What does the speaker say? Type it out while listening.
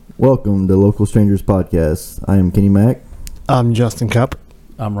Welcome to Local Strangers Podcast. I am Kenny Mack. I'm Justin Cup.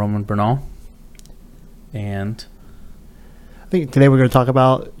 I'm Roman Bernal. And I think today we're going to talk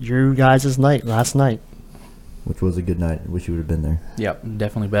about your guys' night, last night. Which was a good night. Wish you would have been there. yep,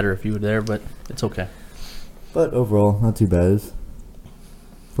 definitely better if you were there, but it's okay. But overall, not too bad. It was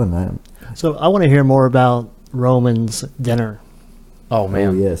a fun night. So I want to hear more about Roman's dinner Oh man.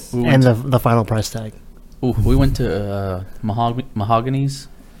 Oh, yes. We and went the final price tag. we went to Mahogany's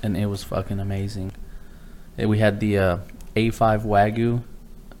and it was fucking amazing. We had the A5 Wagyu.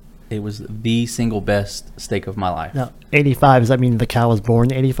 It was the single best steak of my life. Now, 85, does that mean the cow was born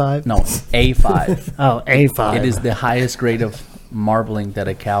in 85? No, A5. Oh, A5. It is the highest grade of marbling that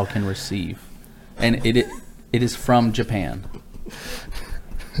a cow can receive. And it is from Japan.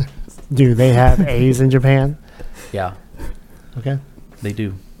 Do they have A's in Japan? Yeah, Okay. they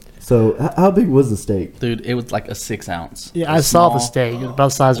do. So, how big was the steak? Dude, it was like a 6 ounce. Yeah, A I saw the small- steak. It was about the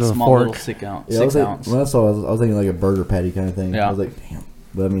size a of a small fork. little 6 ounce. Yeah, I was 6 like, ounce. when I saw it, I was thinking like a burger patty kind of thing. Yeah. I was like, damn.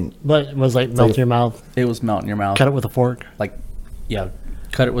 But I mean, But it was like melt in your mouth. It was melt in your mouth. Cut it with a fork. Like, yeah,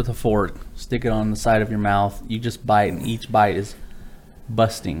 cut it with a fork, stick it on the side of your mouth. You just bite, and each bite is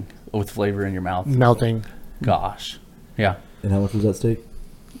busting with flavor in your mouth. Melting. Gosh, yeah, and how much was that steak?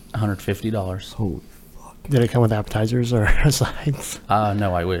 $150. Holy fuck. Did it come with appetizers or sides?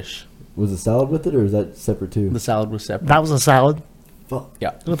 No, I wish Was the salad with it, or is that separate too? the salad was separate. That was a salad. Fuck.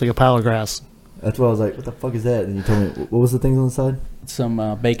 Yeah, It looked like a pile of grass. That's why I was like, what the fuck is that? And you told me, what was the things on the side?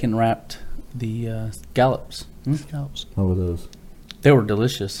 some bacon wrapped the scallops. Scallops. How were those? They were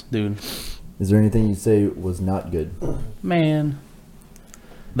delicious, dude. Is there anything you'd say was not good? Man,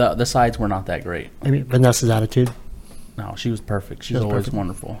 the sides were not that great. Maybe Vanessa's attitude. No, she was perfect. She's was always perfect.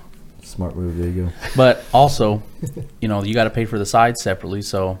 wonderful. Smart move. There you go. But also, you know, you got to pay for the sides separately,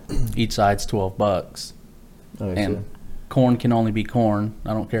 so each side's $12. All right, And so corn can only be corn.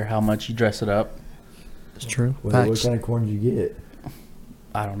 I don't care how much you dress it up. It's true. what Facts. kind of corn did you get?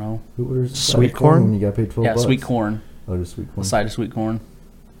 I don't know. Who orders Sweet fried corn? when you got paid $12? Yeah, sweet corn. Oh, just sweet corn. A side of sweet corn.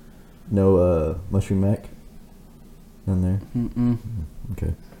 No mushroom mac? None there? Mm-mm.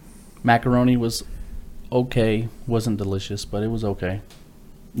 Okay. Macaroni was okay. Wasn't delicious, but it was okay.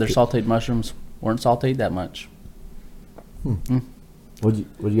 Their sauteed mushrooms weren't sauteed that much. What'd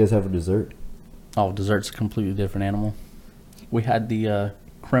you guys have for dessert? Oh, dessert's a completely different animal. We had the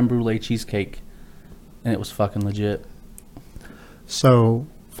creme brulee cheesecake, and it was fucking legit. So,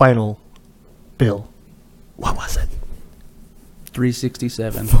 final bill. What was it?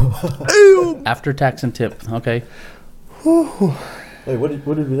 $367 after tax and tip. Okay, Hey, what did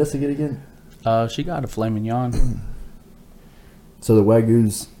Vanessa get again? she got a filet mignon. So the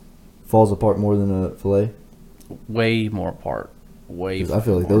Wagyu's falls apart more than a fillet? Way more apart. Way. 'Cause I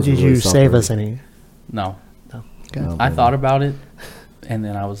feel like those Did are really you soft save already. us any? No, No. Okay. No. I thought about it, and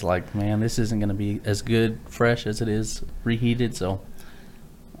then I was like, man, this isn't going to be as good fresh as it is reheated, so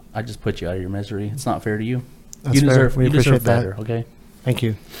I just put you out of your misery. It's not fair to you. That's you fair. deserve, We you deserve appreciate that. better, okay? Thank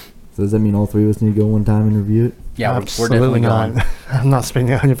you. So does that mean all three of us need to go one time and review it? Yeah, we're Absolutely definitely not. going. I'm not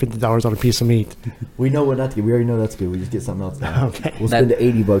spending $150 on a piece of meat. We know what not to get. We already know that's good. We just get something else now. Okay. We'll That- spend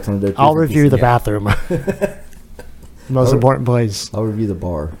 $80 on a dead I'll piece of review the pizza. bathroom. Most Oh. important place. I'll review the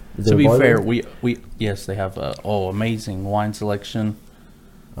bar. Is To there a be bar fair, there? we yes, they have amazing wine selection.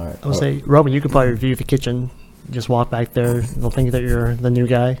 All right. I would say, Roman, you could probably review the kitchen. Just walk back there. They'll think that you're the new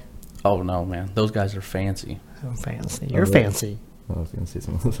guy. Oh no, man, those guys are fancy. Oh, fancy. You're Okay. fancy. I was going to say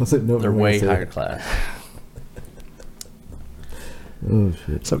something else. I was like, no, They're I'm gonna way say higher it. class. Oh,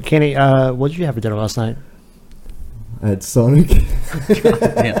 shit. So, Kenny, what did you have for dinner last night? I had Sonic.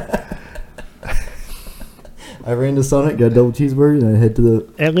 Yeah. I ran to Sonic, got a double cheeseburger, and I head to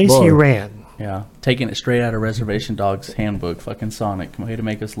the At least bar. you ran. Yeah, taking it straight out of Reservation Dogs handbook. Fucking Sonic, way to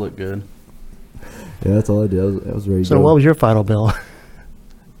make us look good. Yeah, that's all I did. I was ready to So, go. what was your final bill?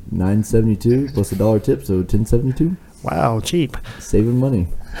 $9.72 plus $1 tip, so $10.72. Wow, cheap. Saving money.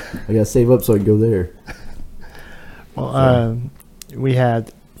 I gotta save up so I can go there. Well, we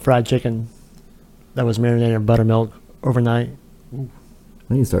had fried chicken that was marinated in buttermilk overnight,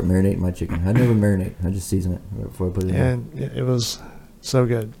 I need to start marinating my chicken. I never marinate. I just season it right before I put it in. and it was so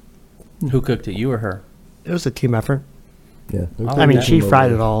good. Who cooked it? You or her? It was a team effort. Yeah. I I mean, that. she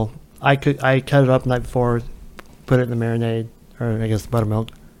fried it all. I cut it up the night before, put it in the marinade, or I guess the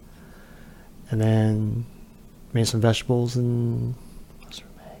buttermilk, and then made some vegetables and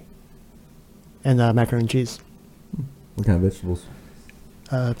macaroni and cheese, What kind of vegetables?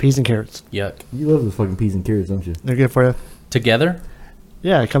 peas and carrots. Yuck. You love those fucking peas and carrots, don't you? They're good for you. Together?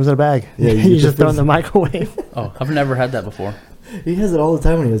 Yeah, it comes in a bag. Yeah, you you just throw it in the just- microwave. Oh, I've never had that before. He has it all the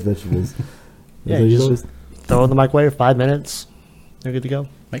time when he has vegetables. Yeah, So you he's just always- throw it in the microwave 5 minutes. they're good to go.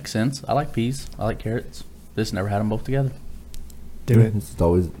 Makes sense. I like peas. I like carrots. Just never had them both together. Do it. It's just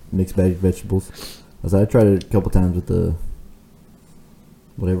always mixed bag vegetables. I tried it a couple times with the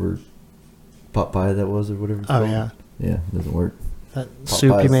whatever pot pie that was or whatever. It's Oh, called. yeah. Yeah, it doesn't work. That Pot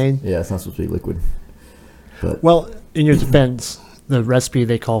soup pies- you made? Yeah, it's not supposed to be liquid. But Well, in your defense, the recipe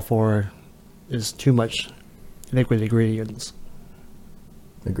they call for is too much liquid ingredients.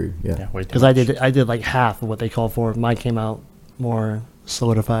 agreed. Yeah. Yeah, way too Because much. I did like half of what they call for. Mine came out more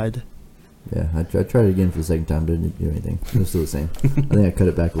solidified. Yeah, I tried it again for the second time. Didn't do anything. It was still the same. I think I cut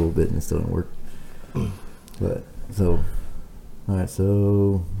it back a little bit and it still didn't work. But so, all right.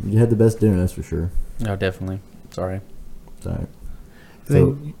 So you had the best dinner, that's for sure. No, definitely. Sorry. It's all right.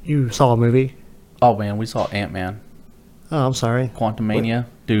 Then you saw a movie? Oh man, we saw Ant-Man, Oh, I'm sorry. Quantumania,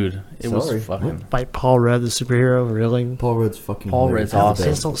 dude. It Sorry. was fucking. By Paul Rudd, the superhero, really? Paul Rudd's fucking. Paul hilarious. Rudd's He's the I awesome.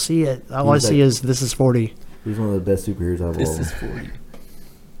 just best. don't see it. All He's I see like- is This Is 40. He's one of the best superheroes I've This all. is 40.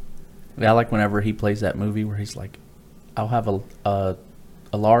 Yeah, I like whenever he plays that movie where he's like, "I'll have a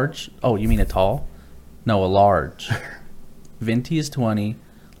large." Oh, you mean a tall? No, a large. Venti is 20.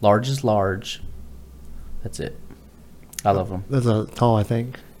 Large is large. That's it. I love him. That's a tall, I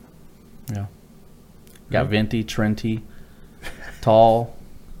think. Yeah. Got Venti, Trenti, tall.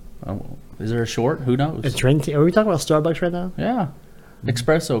 Is there a short? Who knows? It's Trenti. Are we talking about Starbucks right now? Yeah.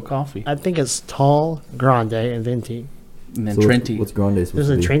 Espresso coffee. I think it's tall, grande, and venti. And then So Trenti. What's Grande supposed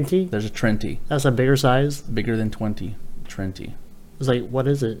There's to a be? Trenti. There's a Trenti. That's a bigger size. Bigger than 20. Trenti. It's like, what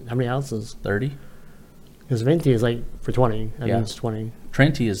is it? How many ounces? 30. Because venti is like for 20. That Yeah. means 20.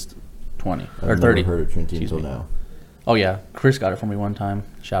 Trenti is 20. I've or 30. never heard of Trinity Excuse until me. now. Oh, yeah. Chris got it for me one time.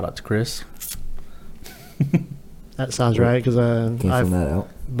 Shout out to Chris. That sounds Well, right, because Can't I've send that out.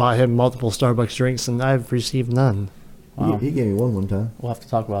 bought him multiple Starbucks drinks and I've received none. Wow. He gave me one time, We'll have to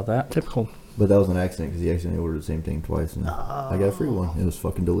talk about that. Typical. but that was an accident because he accidentally ordered the same thing twice, and I got a free one. It was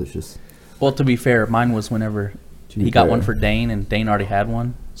fucking delicious. Well, to be fair, mine was whenever To be he got fair. one for Dane, and Dane already had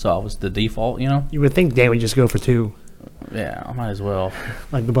one. So I was the default, you know? You would think Dan would just go for two, Yeah, I might as well.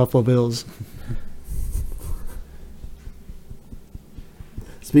 like the Buffalo Bills.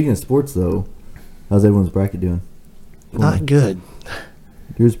 Speaking of sports, though, how's everyone's bracket doing? Not good.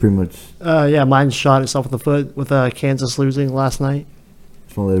 Yours pretty much. Yeah, mine shot itself in the foot with Kansas losing last night.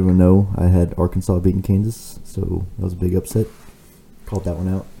 Just want to let everyone know I had Arkansas beating Kansas, so that was a big upset. Called that one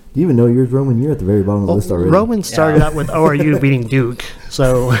out. Do you even know yours, Roman? You're at the very bottom of the list already. Roman started Yeah. out with ORU beating Duke.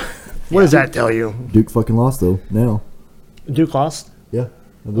 So what does that tell you? Duke fucking lost though. Now, Duke lost. yeah,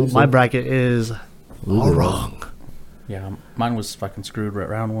 I believe My so. bracket is Believe all it was. wrong. Yeah, mine was fucking screwed right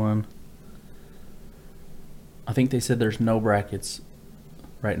round one. I think they said there's no brackets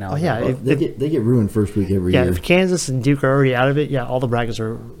right now. Oh, yeah, Well, they get ruined first week every Yeah, year. if Kansas and Duke are already out of it, yeah, all the brackets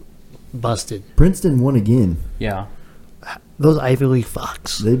are busted. Princeton won again. Yeah. Those Ivy League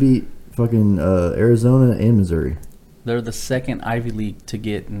fucks. They beat fucking Arizona and Missouri. They're the second Ivy League to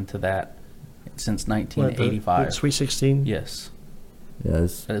get into that since What, the 1985. Sweet 16. Yes. Yeah,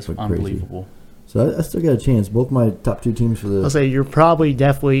 it's That is fucking crazy. unbelievable. So I still got a chance. Both my top two teams for the I'll say you're probably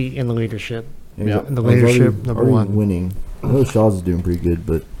definitely in the leadership. Yeah. In the leadership, number one. Winning. I know Shaw's is doing pretty good,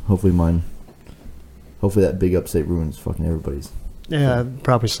 but hopefully mine. Hopefully that big upset ruins fucking everybody's. Yeah,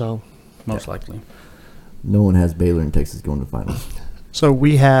 probably so. Most likely. No one has Baylor and Texas going to the finals. So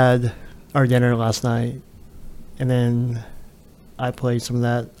we had our dinner last night, and then I played some of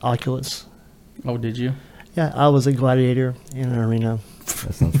that Oculus. Oh, did you? Yeah, I was a gladiator in an arena.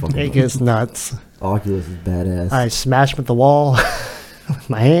 That sounds fucking. It gets nuts. Oculus is badass. I smashed him at the wall with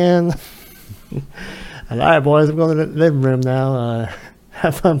my hand. And all right, boys, I'm going to the living room now.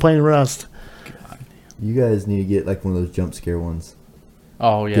 Have fun playing Rust. You guys need to get like one of those jump scare ones.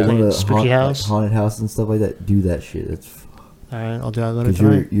 Oh, Get yeah. one of the Spooky house? like, haunted house and stuff like that. Do that shit. It's All right, I'll do that later because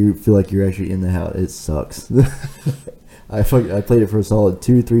tonight. you feel like you're actually in the house. It sucks. I played it for a solid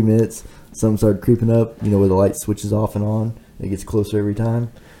 2-3 minutes. Something started creeping up. You know where the light switches off and on. It gets closer every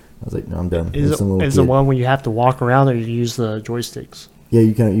time. I was like, no, I'm done. Is It's some little it the kid. one where you have to walk around or you use the joysticks? Yeah,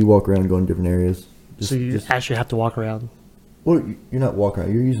 you walk around and go in different areas. So you actually have to walk around. Well, you're not walking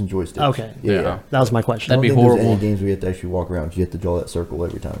around. You're using joysticks. Okay. Yeah. That was my question. I don't That'd be think there's horrible. any games where you have to actually walk around. You have to draw that circle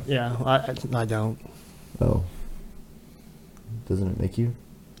every time. Yeah, I don't. Oh. Doesn't it make you?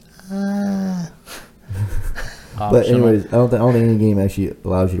 But Optional. anyways, I don't think any game actually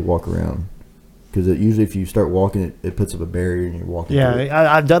allows you to walk around. Because usually if you start walking, it puts up a barrier and you're walking Yeah, through it.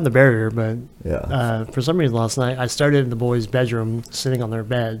 I've done the barrier, but Yeah. for some reason last night I started in the boys' bedroom, sitting on their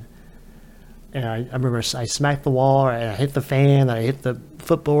bed, and I remember I smacked the wall, and I hit the fan, I hit the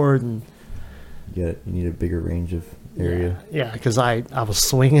footboard, and You need a bigger range of area. Yeah, because I was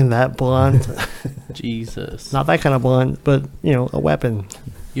swinging that blunt. Jesus. Not that kind of blunt, but, a weapon.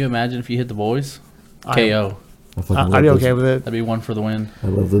 You imagine if you hit the boys? I- KO. Fucking I'd be love okay those, with it. That'd be one for the win. I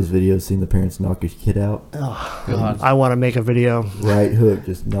love those videos, seeing the parents knock his kid out. Oh, God. I want to make a video. Right hook,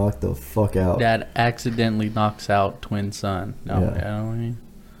 just knock the fuck out. Dad accidentally knocks out twin son. No, Yeah. you know what I mean?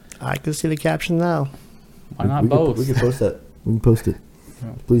 I can see the caption now. Why not we both? we can post that. We can post it.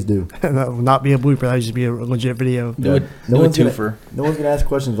 Please do. That will not be a blooper. That would just be a legit video. Do it. No Do a one's gonna- twofer. No one's gonna ask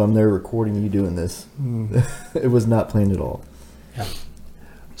questions when I'm there recording you doing this. It was not planned at all. Yeah.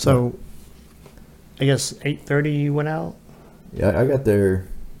 So, I guess 8:30 you went out. Yeah, I got there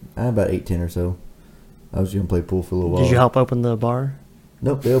about 8:10 or so. I was gonna play pool for a little while. Did you help open the bar?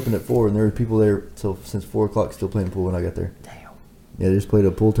 Nope, they opened at 4, and there were people there since 4 o'clock still playing pool when I got there. Damn. Yeah, they just played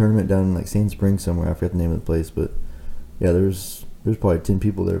a pool tournament down in like Sand Springs somewhere. I forgot the name of the place, but yeah, there's probably 10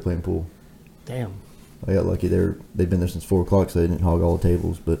 people there playing pool. Damn. I got lucky. They've been there since 4 o'clock, so they didn't hog all the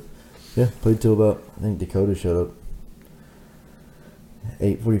tables. But yeah, played till about, I think Dakota showed up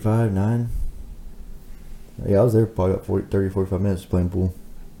 8:45, 9. Yeah, I was there probably about 45 minutes playing pool.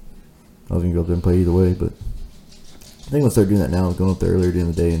 I was gonna go up there and play either way, but I think I'll start doing that now. Going up there earlier during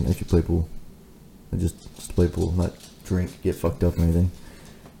the day and actually play pool. And just play pool, not drink, get fucked up or anything.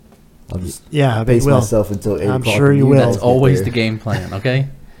 I'll just Yeah, pace will. myself until 8 I'm o'clock. sure and you will. guys That's get always there. the game plan, okay?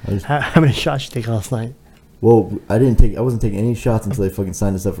 I just- How many shots you take last night? Well, I wasn't taking any shots until they fucking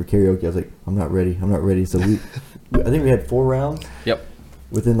signed us up for karaoke. I was like, I'm not ready. So I think we had 4 rounds Yep.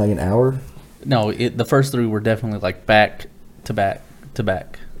 within like an hour. No, the first 3 were definitely like back to back to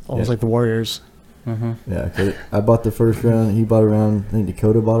back. Almost Yeah. like the Warriors. Mm-hmm. Yeah, 'cause I bought the first round. He bought a round. I think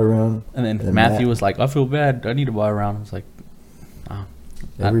Dakota bought a round. And then And Matthew Matt- was like, I feel bad. I need to buy a round. I was like, oh.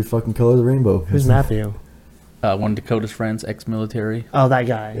 Every fucking color of the rainbow. Who's Matthew? One of Dakota's friends, ex-military. Oh, that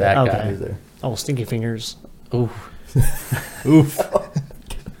guy. That okay. guy. He was there. Oh, Stinky Fingers. Oof. Oof.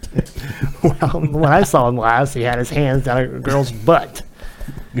 Well, when I saw him last, he had his hands down a girl's butt.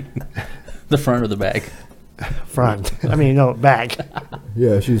 The front of the bag. Front. I mean, no, back.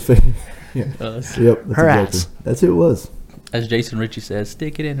 Yeah, she was fake. Yeah. Uh, Yep. That's Her exactly. ass. That's who it was. as Jason Ritchie says,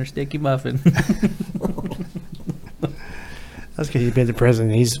 stick it in her sticky muffin. That's because he's been to prison.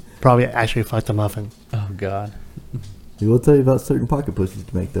 He's probably actually fucked a muffin. Oh, God. He will tell you about certain pocket pussies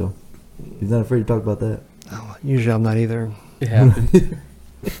to make, though. He's not afraid to talk about that. Oh, usually I'm not either. It happened.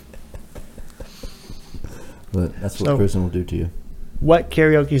 But that's what So- prison will do to you. What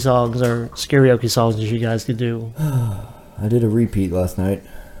karaoke songs or karaoke songs did you guys could do? I did a repeat last night.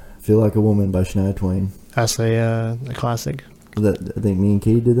 Feel Like a Woman by Shania Twain. That's a classic. Was that, I think me and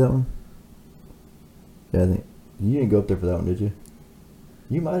Katie did that one. Yeah, I think you didn't go up there for that one, did you?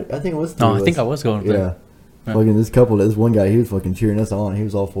 You might. I think it was. No, three I of think us. I was going Yeah. there. Yeah. Fucking this couple, this one guy, he was fucking cheering us on. He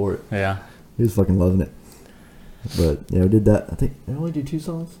was all for it. Yeah. He was fucking loving it. But yeah, we did that. I think I only did 2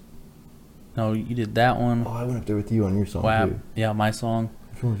 songs. No, you did that one. Oh, I went up there with you on your song Wow. too. Yeah, my song.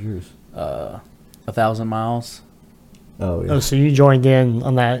 Which one was yours? 1,000 Miles. Oh yeah. Oh, so you joined in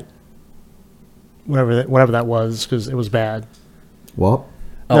on that, whatever that was, because it was bad. WAP.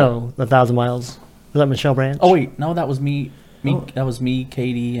 Oh. No, 1,000 Miles. Was that Michelle Branch? Oh, wait. No, that was me. Oh. That was me,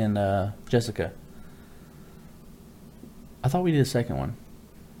 Katie, and Jessica. I thought we did a second one.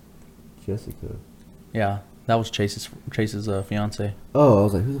 Jessica. Yeah, that was Chase's fiance. Oh, I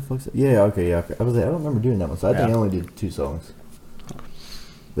was like, who the fuck's that? Yeah, okay, yeah. I was like, I don't remember doing that one, so I think Yeah. I only did 2 songs.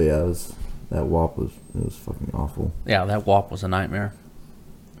 But yeah, that WAP was fucking awful. Yeah, that walk was a nightmare.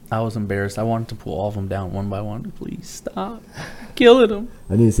 I was embarrassed. I wanted to pull all of them down one by one. Please stop killing them.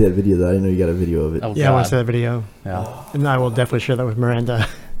 I need to see that video though. I didn't know you got a video of it. Oh, Yeah, I want God. to see that video. Yeah. And I will definitely share that with Miranda.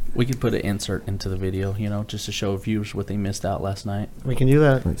 We could put an insert into the video, just to show viewers what they missed out last night. We can do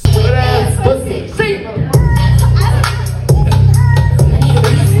that. Like,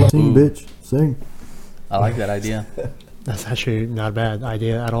 sing, bitch, sing. I like that idea. That's actually not a bad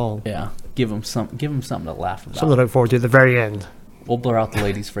idea at all. Yeah, give them something to laugh about. Something to look forward to at the very end. We'll blur out the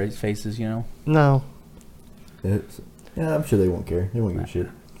ladies' faces, No. Yeah, I'm sure they won't care. They won't give a shit.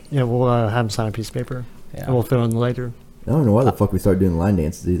 Yeah, we'll have them sign a piece of paper. Yeah. And we'll fill in later. I don't know why the fuck we started doing line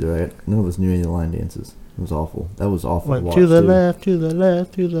dances either. Right? None of us knew any of the line dances. It was awful. That was awful. What, watch, to the too. left, to the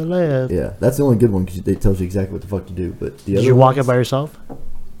left, to the left. Yeah, that's the only good one because it tells you exactly what the fuck to do. But the Did other you walk it ones- by yourself?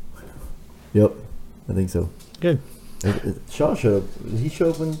 Yep, I think so. Good. Shaw showed up. Did he show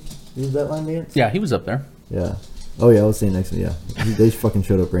up when he was that line dance? Yeah, he was up there. Yeah. Oh yeah, I was saying next to yeah. They just fucking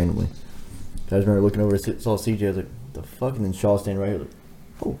showed up randomly. I just remember looking over, saw CJ. I was like, "The fuck?" And then Shaw standing right here.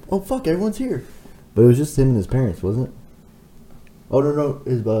 Like, oh fuck, everyone's here. But it was just him and his parents, wasn't it? Oh no,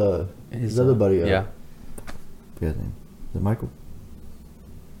 his other buddy. Yeah. I forget his name. Is it Michael?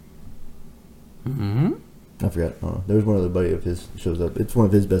 Mm-hmm. I forgot. Oh, there was one other buddy of his shows up. It's one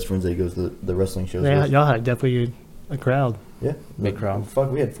of his best friends that he goes to the wrestling shows Yeah, with. y'all had definitely a crowd. Yeah. Big crowd.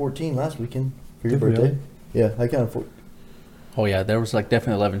 Fuck, we had 14 last weekend for your Did we birthday. Yeah, I counted 4. Oh yeah, there was like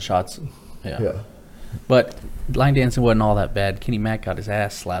definitely 11 shots. Yeah. Yeah. But line dancing wasn't all that bad. Kenny Mack got his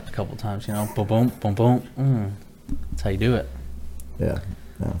ass slapped a couple times. You know, boom, boom, boom, boom. That's how you do it. Yeah.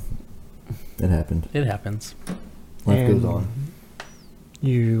 No. It happened. It happens. Life And goes on.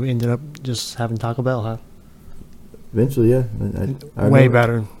 You ended up just having Taco Bell, huh? Eventually, yeah. I Way remember,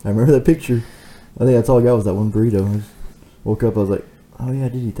 better. I remember that picture. I think that's all I got was that one burrito. I just woke up, I was like, oh yeah, I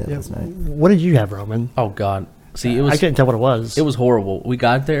did eat that last night. What did you have, Roman? Oh God. See, it was. I couldn't tell what it was. It was horrible. We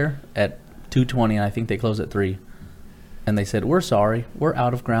got there at 2:20, and I think they closed at 3. And they said, "We're sorry, we're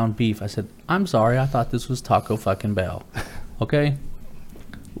out of ground beef." I said, "I'm sorry, I thought this was Taco fucking Bell." Okay.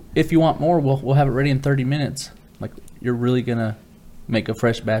 If you want more, we'll have it ready in 30 minutes. Like, you're really gonna make a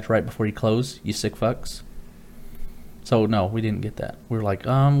fresh batch right before you close, you sick fucks? So no, we didn't get that. We were like,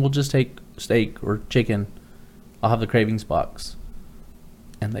 we'll just take steak or chicken. I'll have the cravings box.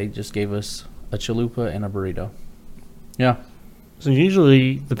 And they just gave us a chalupa and a burrito. Yeah. So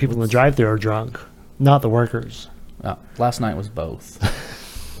usually the people in the drive-thru are drunk, not the workers. Last night was both.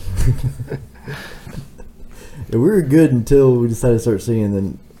 Yeah, we were good until we decided to start singing.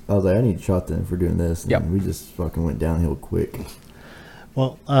 Then I was like, I need a shot then for doing this. And Yep. we just fucking went downhill quick.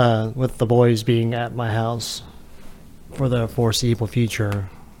 Well, with the boys being at my house for the foreseeable future,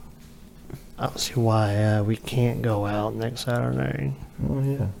 I don't see why we can't go out next Saturday. Oh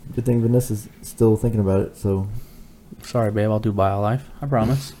yeah, good thing Vanessa's still thinking about it. So Sorry, babe. I'll do BioLife. I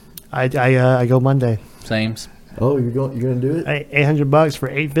promise. I go Monday. Sames. oh, you're gonna do it? $800 for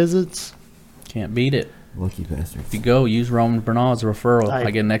 8 visits. Can't beat it. Lucky bastard. If you go, use Roman Bernard's referral.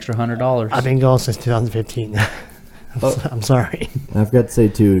 I get an extra $100. I've been going since 2015. Oh. I'm sorry. I forgot to say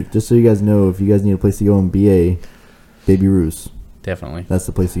too, just so you guys know, if you guys need a place to go in BA, Baby Ruth's. Definitely. That's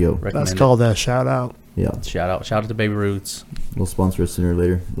the place to go. Recommend That's it. called a shout out. Yeah, Shout out to Baby Roots. they'll sponsor us sooner or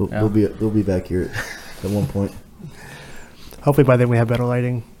later. Yeah. They'll be back here at one point. Hopefully by then we have better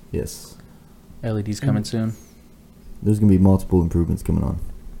lighting. Yes, LED's coming soon. there's gonna be multiple improvements coming on.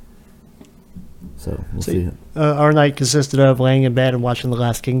 So we'll see. Our night consisted of laying in bed and watching The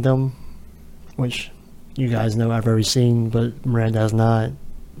Last Kingdom, which you guys know I've already seen, but Miranda has not.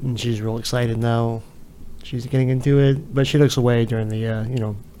 And she's real excited now. She's getting into it, but she looks away during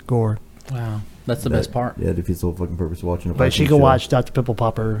the, gore. Wow. That's the best part. Yeah, it defeats the whole fucking purpose of watching a But she fucking can show. watch Dr. Pimple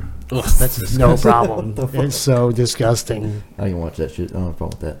Popper. Ugh, That's no problem. What the fuck? It's so disgusting. I can watch that shit. I don't have a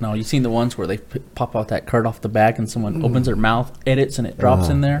problem with that. No, you seen the ones where they pop out that curd off the back and someone opens their mouth, edits, and it drops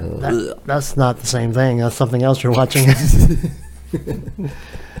in there? That's not the same thing. That's something else you're watching.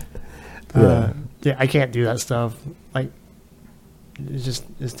 Yeah, I can't do that stuff. Like, it's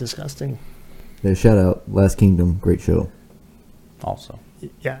disgusting. Yeah, shout out Last Kingdom, great show. Also,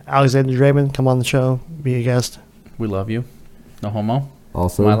 Yeah, Alexander Draymond, come on the show, be a guest. we love you. No homo.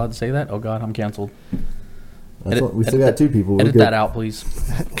 Also, Am I allowed to say that? Oh, God, I'm canceled. we still got 2 people. We're Edit good. that out, please.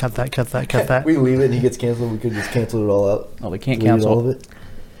 Cut that. We leave it and he gets canceled. We could just cancel it all out. No, they can't Delete cancel. all of it.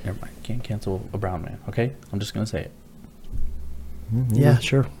 Never mind. Can't cancel a brown man, okay? I'm just going to say it. Yeah,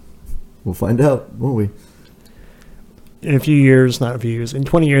 sure. We'll find out, won't we? In a few years, not a few years, in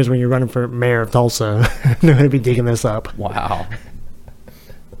 20 years when you're running for mayor of Tulsa, they're going to be digging this up. Wow.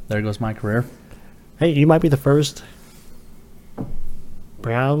 There goes my career. Hey, you might be the first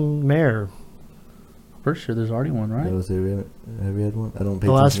brown mayor. Pretty sure there's already one, right? I would say have we had one? I don't pay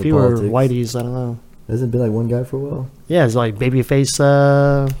The last attention few to are politics. whiteys, I don't know. Hasn't been like one guy for a while? Yeah, it's like babyface,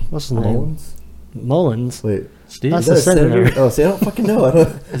 what's his name? Mullins? Mullins. Wait. Still. That's Is that the a senator? senator. Oh, see, I don't fucking know. I don't,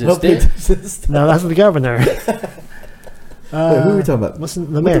 Is I it don't pay Stick? attention to this stuff. No, that's the governor. Wait, who are we talking about? What's the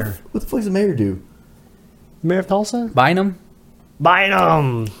What mayor? What the fuck does the mayor do? Mayor of Tulsa? Bynum?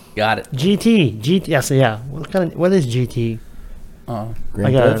 Bynum. Got it. GT. Yes, yeah. What is GT? Grand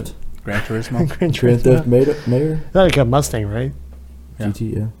got Theft? Gran Turismo. Grand Theft Mayor? That's like a Mustang, right? Yeah.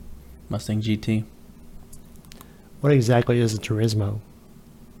 GT, yeah. Mustang GT. What exactly is a Turismo?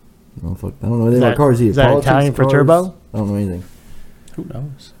 Oh, fuck. I don't know anything about cars either. Is that Politics, Italian for cars, turbo? I don't know anything. Who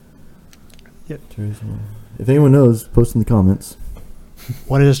knows? Turismo. If anyone knows, post in the comments.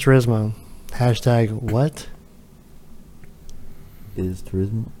 What is Turismo? Hashtag what? Is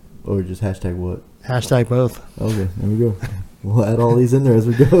Turismo? Or just hashtag what? Hashtag both. Okay, there we go. We'll add all these in there as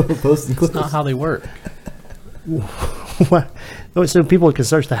we go. Post and clips. That's not how they work. What? Oh, so people can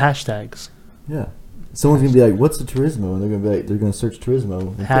search the hashtags. Yeah. Someone's going to be like, what's the Turismo? And they're going to be like, they're going to search Turismo.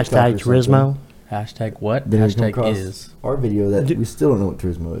 on TikTok Hashtag or something. Turismo. Hashtag what? Then they come Hashtag across is. our video that Do- we still don't know what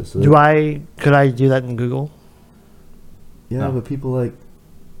Turismo is. So Could I do that in Google? yeah, No. but people like,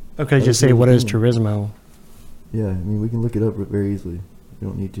 Or could I That just would say, be what is cool. Turismo? Yeah, I mean, we can look it up very easily. We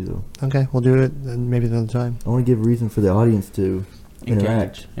don't need to, though. Okay, we'll do it and maybe another time. I want to give a reason for the audience to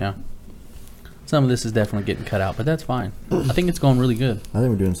interact. Engage. Yeah. Some of this is definitely getting cut out, but that's fine. I think it's going really good. I think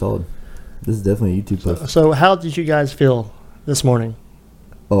we're doing solid. This is definitely a YouTube post. So how did you guys feel this morning?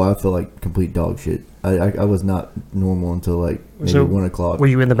 Oh, I feel like complete dog shit. I was not normal until like maybe So, 1 o'clock. Were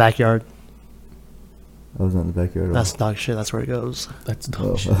you in the backyard? I was not in the backyard at all. That's dog shit. That's where it goes. That's Oh,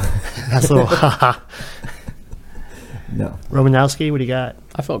 dumb shit. That's a little haha. no. Romanowski, what do you got?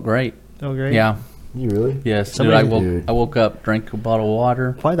 I felt great. Oh, great. Yeah. You really? Yes. Dude, Somebody- I woke up, drank a bottle of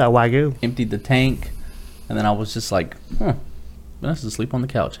water, Why that Wagyu? emptied the tank, and then I was just like, Vanessa's asleep on the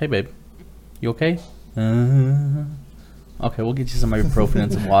couch. Hey, babe. You okay? Okay, we'll get you some ibuprofen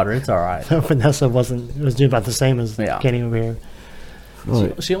and some water. It's all right. Vanessa was doing about the same as Yeah. Kenny over here.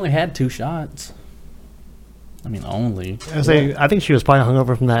 Right. She only had 2 shots. I mean, only. I think she was probably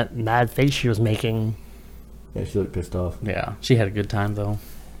hungover from that mad face she was making. Yeah, she looked pissed off. Yeah. She had a good time, though.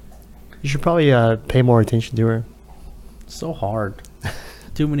 You should probably pay more attention to her. So hard.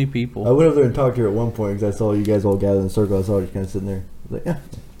 Too many people. I went over there and talked to her at one point because I saw you guys all gathered in a circle. I saw her just kind of sitting there. I was like, yeah.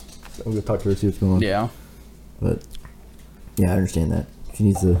 So I'm going to talk to her, see what's going on. Yeah. But, yeah, I understand that. She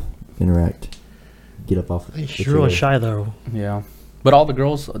needs to interact. Get up off the She's really shy, though. Yeah. But all the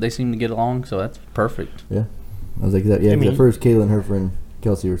girls, they seem to get along, so that's perfect. Yeah. I was like, that. Yeah, I 'cause mean- at first, Kayla and her friend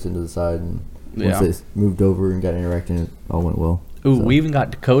Kelsey were sitting to the side. And once Yeah. they moved over and got interacting, it all went well. Ooh, So- we even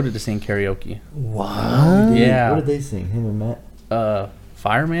got Dakota to sing karaoke. What? Yeah. What did they sing? Him and Matt?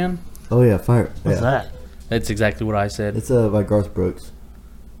 Fireman? Oh, yeah, Fire. What's yeah. that? That's exactly what I said. It's by Garth Brooks.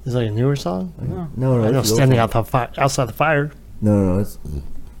 Is it like a newer song? No. No, I know it's the old standing song. outside the fire. No, it's.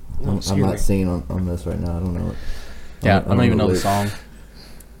 I'm excuse not me. singing on this right now. I don't know it. Yeah, I don't even know the lyrics. song.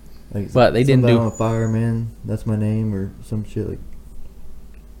 Like, But they didn't somebody do- on fire, man. That's my name, or some shit like.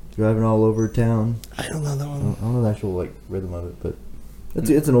 Driving all over town. I don't know that I one. don't know the actual like rhythm of it, but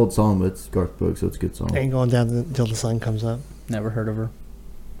it's an old song, but it's Garth Brooks, so it's a good song. Ain't going down until the sun comes up. Never heard of her.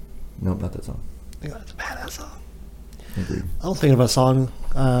 Nope, not that song. I think that's a badass song. Agreed. I was thinking of a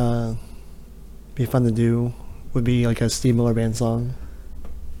song. Be fun to do. Would be like a Steve Miller Band song.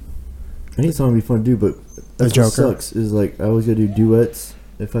 Any song would be fun to do, but that's Joker. what sucks. Is like I always gotta do duets.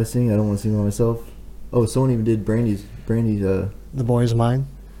 If I sing, I don't want to sing by myself. Oh, someone even did Brandy's. The Boy Is Mine.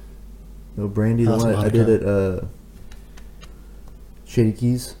 No, Brandy. The That's one I Monica. did at Shady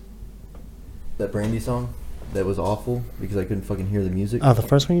Keys. That Brandy song. That was awful because I couldn't fucking hear the music. Oh, the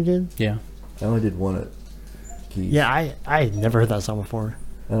first one you did? Yeah. I only did one at Keys. Yeah, I had never heard that song before.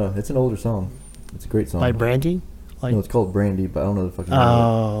 I don't know. It's an older song. It's a great song. By Brandy? Like, No, it's called Brandy, but I don't know the fucking name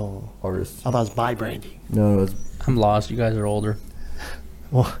oh, of the artist. I thought it was by Brandy. No, it's, I'm lost. You guys are older.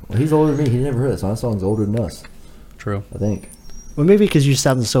 Well, he's older than me. He never heard that song. That song's older than us, True. I think. maybe because you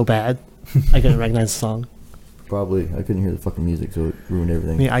sounded so bad, I couldn't recognize the song. Probably. I couldn't hear the fucking music, so it ruined I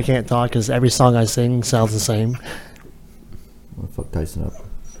everything. mean, I can't talk because every song I sing sounds the same. I'll fuck Tyson up.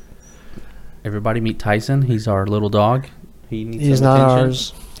 Everybody meet Tyson. He's our little dog. He needs He's some not attention.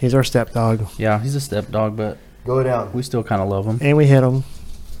 ours. He's our stepdog. Yeah, he's a stepdog, but Go down. we still kind of love him. And we hit him.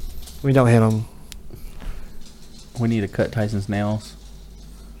 We don't hit him. We need to cut Tyson's nails.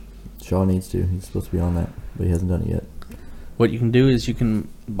 Shaw needs to. He's supposed to be on that, but he hasn't done it yet. What you can do is you can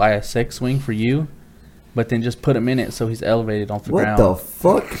buy a sex swing for you, but then just put him in it so he's elevated off the What ground. the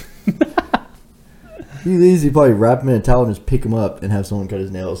fuck? You easy probably wrap him in a towel and just pick him up and have someone cut his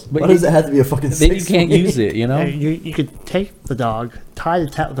nails. But Why you- does it have to be a fucking Then you sex can't swing? use it, you know? Hey, you could take the dog, tie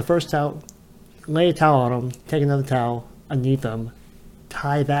the first towel, lay a towel on him, take another towel underneath him,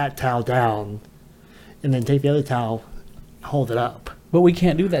 tie that towel down, and then take the other towel, hold it up. But we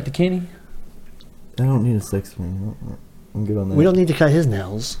can't do that to Kenny. I don't need a sex swing. I'm good on that. We don't need to cut his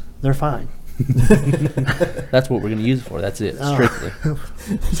nails. They're fine. That's what we're going to use it for. That's it, Oh. strictly.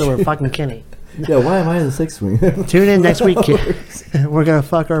 So we're fucking Kenny. Yeah, why am I in the sex swing? Tune in next week, kid. We're going to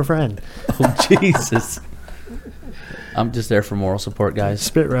fuck our friend. Oh, Jesus. I'm just there for moral support, guys.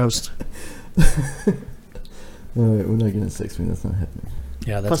 Spit roast. Alright, we're not getting a sex swing. That's not happening.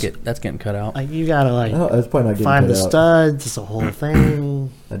 Yeah, Plus- that's getting cut out. Like, you got to, like, Oh, that's probably not getting find cut the out. studs. It's a whole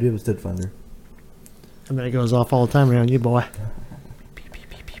thing. I do have a stud finder. I mean, it goes off all the time around you, boy.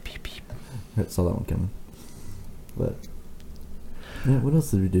 I saw that one coming. But yeah, what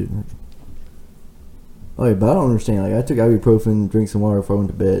else did we do? Oh yeah, but I don't understand. Like I took ibuprofen, drank some water before I went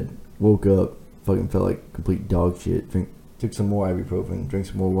to bed, woke up, fucking felt like complete dog shit. Took some more ibuprofen, drank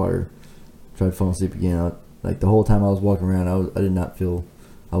some more water, tried falling asleep again. Like the whole time I was walking around, I did not feel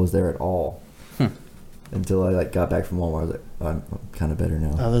I was there at all. Until I like got back from Walmart, I was like, I'm kind of better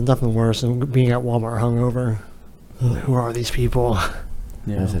now. There's nothing worse than being at Walmart hungover. Who are these people?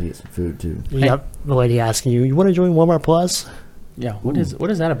 I just had to get some food too. You got the lady asking you want to join Walmart Plus? Yeah. What is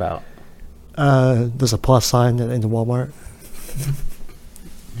that about? There's a plus sign in the Walmart.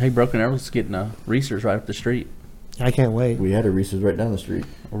 Hey, Broken Arrow's getting a Reese's right up the street. I can't wait. We had a Reese's right down the street.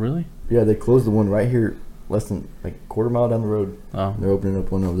 Oh, really? Yeah, they closed the one right here, less than like a quarter mile down the road. Oh. They're opening up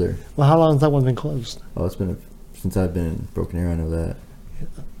one over there. Well, how long has that one been closed? Oh, it's been since I've been in Broken Arrow. I know that.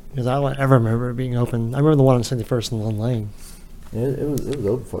 Because I don't ever remember it being open. I remember the one on 71st and Lone Lane. Yeah, it was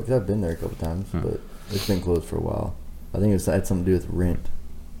open for. Cause I've been there a couple times, but it's been closed for a while. I think it had something to do with rent.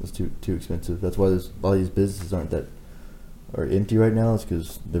 It was too expensive. That's why there's a lot of these businesses are empty right now. It's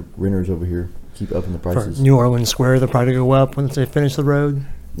because the renters over here keep upping the prices. For New Orleans Square, they'll probably go up once they finish the road.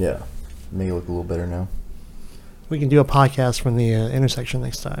 Yeah, make it look a little better now. We can do a podcast from the intersection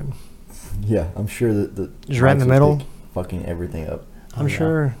next time. Yeah, I'm sure that the Just right in the mics will middle. pick fucking everything up. I'm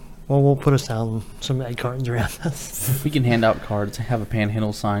sure. Well, we'll put us down some egg cartons around us. We can hand out cards, have a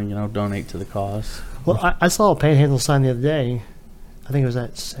panhandle sign, donate to the cause. Well, I saw a panhandle sign the other day. I think it was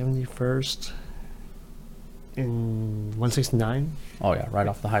at 71st in 169. Oh, yeah, right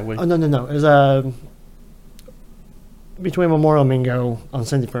off the highway. Oh, no. It was between Memorial and Mingo on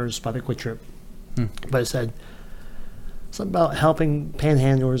 71st by the Quick Trip. But it said something about helping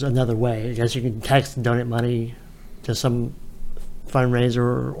panhandlers another way. I guess you can text and donate money to some fundraiser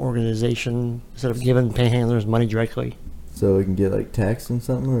or organization instead of giving panhandlers money directly. So we can get like taxed and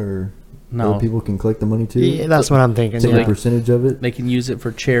something, or No. other people can collect the money too. Yeah, that's what I'm thinking. Take Yeah. a percentage of it. They can use it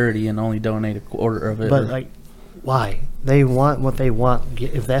for charity and only donate a quarter of it. But like, why? They want what they want.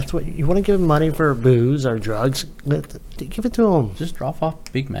 If that's what you want to give them money for, booze or drugs, give it to them. Just drop off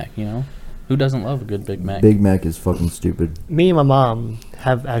Big Mac, Who doesn't love a good Big Mac? Big Mac is fucking stupid. Me and my mom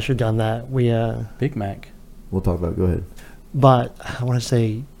have actually done that. We Big Mac. We'll talk about it. Go ahead. bought, I want to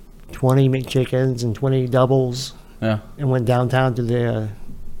say, 20 McChickens and 20 doubles, Yeah. and went downtown to the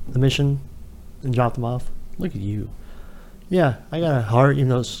mission and dropped them off. Look at you. Yeah, I got a heart, even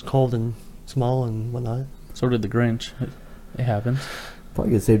though it's cold and small and whatnot. So did the Grinch. It happens.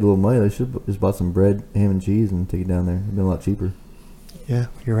 Probably could saved a little money. They should have just bought some bread, ham, and cheese and take it down there. It'd been a lot cheaper. Yeah,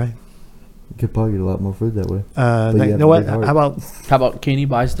 you're right. You could probably get a lot more food that way. You know what? How about Kenny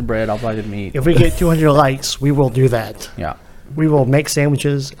buys the bread, I'll buy the meat. if we get 200 likes, we will do that. Yeah. We will make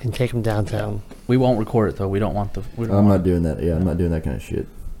sandwiches and take them downtown. We won't record it though. We don't want the. I'm not doing that. Yeah, I'm not doing that kind of shit.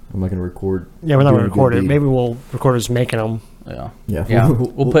 I'm not going to record. Yeah, we're not going to doing a good record it. deed. Maybe we'll record us making them. Yeah. Yeah. Yeah.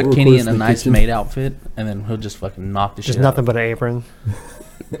 We'll put record Kenny us in a the nice kitchen. maid outfit, and then he'll just fucking knock the Just shit nothing out but an apron.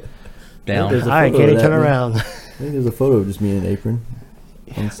 down. There's a All right, photo of Kenny, that, turn man. around. I think there's a photo of just me in an apron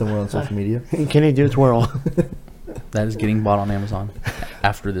somewhere on social media. Kenny, do a twirl. That is getting bought on Amazon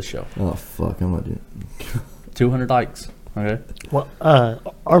after this show. Oh, fuck. I'm not doing 200 likes. Okay. Well,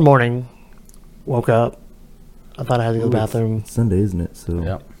 our morning, woke up. I thought I had to go to the bathroom. It's Sunday, isn't it? So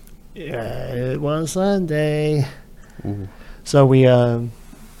Yeah. Yeah, it was Sunday. Ooh. So we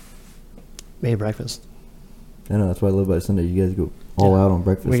made breakfast. I know. That's what I love about Sunday. You guys go all out on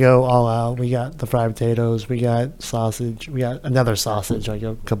breakfast. We go all out. We got the fried potatoes. We got sausage. We got another sausage, like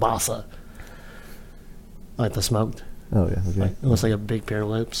a kielbasa. Like the smoked. Oh, yeah. Okay. Like, it looks like a big pair of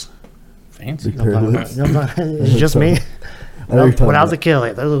lips. Fancy. Big pair of lips. It's just me. I know you're talking When I was a about- kid,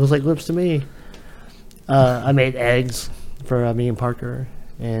 like, that looks like lips to me. I made eggs for me and Parker,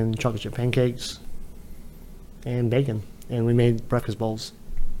 and chocolate chip pancakes, and bacon. And we made breakfast bowls.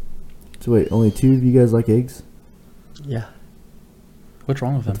 So wait, only two of you guys like eggs? Yeah. What's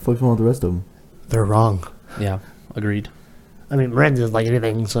wrong with What them? the fuck's wrong with the rest of them? They're wrong. Yeah. Agreed. I mean, Miranda doesn't like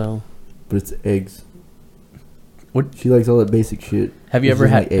anything, so. But it's eggs. What? She likes all that basic shit. Have you She ever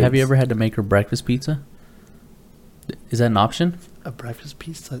doesn't had? like Have you eggs. ever had to make her breakfast pizza? Is that an option? A breakfast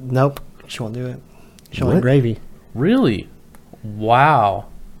pizza? Nope. She won't do it. She What? want gravy. Really? Wow.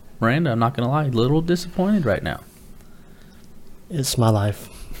 Miranda, I'm not gonna lie, a little disappointed right now. It's my life.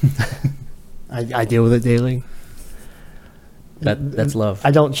 I deal with it daily. That's love.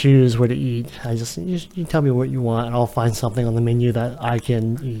 I don't choose where to eat. I just you tell me what you want, and I'll find something on the menu that I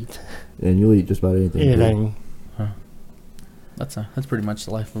can eat. And you'll eat just about anything. Anything. That's pretty much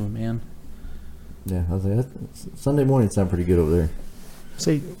the life of a man. Yeah, I was like, Sunday morning sound pretty good over there.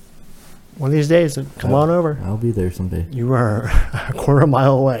 See, one of these days, come on over. I'll be there someday. You are a quarter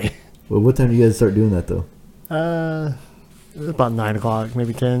mile away. Well, what time do you guys start doing that though? It was about 9 o'clock,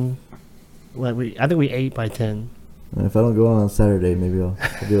 maybe 10. I think we ate by 10. If I don't go on Saturday, maybe I'll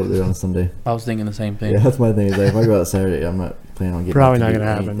be over there on Sunday. I was thinking the same thing. Yeah, that's my thing. Is like if I go out Saturday, I'm not planning on getting Probably out to not do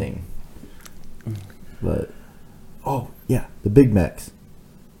gonna happen. anything. But yeah, the Big Macs.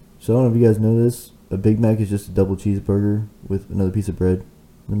 So I don't know if you guys know this. A Big Mac is just a double cheeseburger with another piece of bread in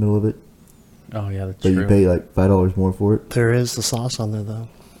the middle of it. Oh yeah, that's but true. you pay like $5 more for it. There is the sauce on there though.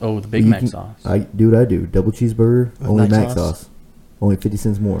 Oh, the Big You Mac can- sauce. I do what I do. Double cheeseburger, With only Mac Mac sauce? sauce. Only 50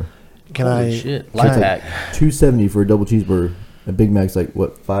 cents more. Can Holy I? shit! can Life I- hack. $2.70 for a double cheeseburger. A Big Mac's like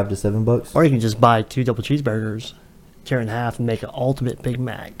what, $5 to $7? Or you can just buy 2 double cheeseburgers, tear in half, and make an ultimate Big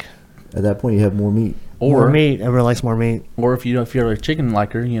Mac. At that point, you have more meat. More Or meat. Everyone likes more meat. or if you're a chicken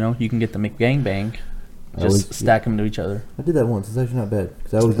liker, you can get the McGangbang. I Just always- stack them to each other. I did that once. It's actually not bad.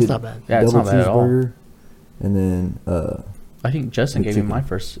 Because I always It's get not bad. Yeah, it's double not bad at all. cheeseburger, and then I think Justin gave me McChicken. my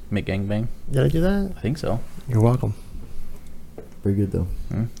first McGangbang. Did I do that? I think so. You're welcome. pretty good though.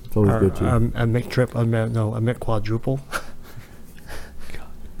 Hmm. It's always Or, good too. a McTrip. A McQuadruple.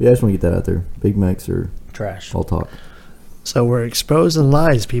 Yeah, I just want to get that out there. Big Macs are Trash. all talk. So we're exposing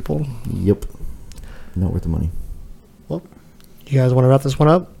lies, people. Yep. Not worth the money. You guys want to wrap this one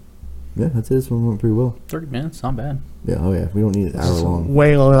up? Yeah, that's it. This one went pretty well. 30 minutes, not bad. Yeah, oh yeah. We don't need an This hour is long.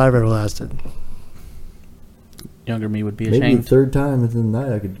 way longer than I've ever lasted. Younger me would be Maybe the ashamed. third time within the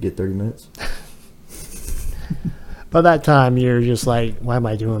night I could get 30 minutes. By that time, you're just like, why am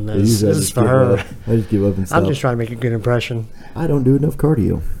I doing Yeah, this? usually I This is just for give her. up. I just give up and stop. I'm just trying to make a good impression. I don't do enough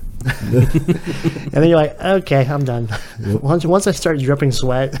cardio. And then you're like, okay, I'm done. Yep. Once I start dripping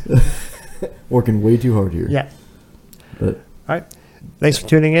sweat. Working way too hard here. Yeah. But All right. Thanks for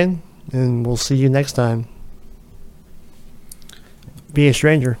tuning in, and we'll see you next time. Be a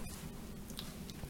stranger.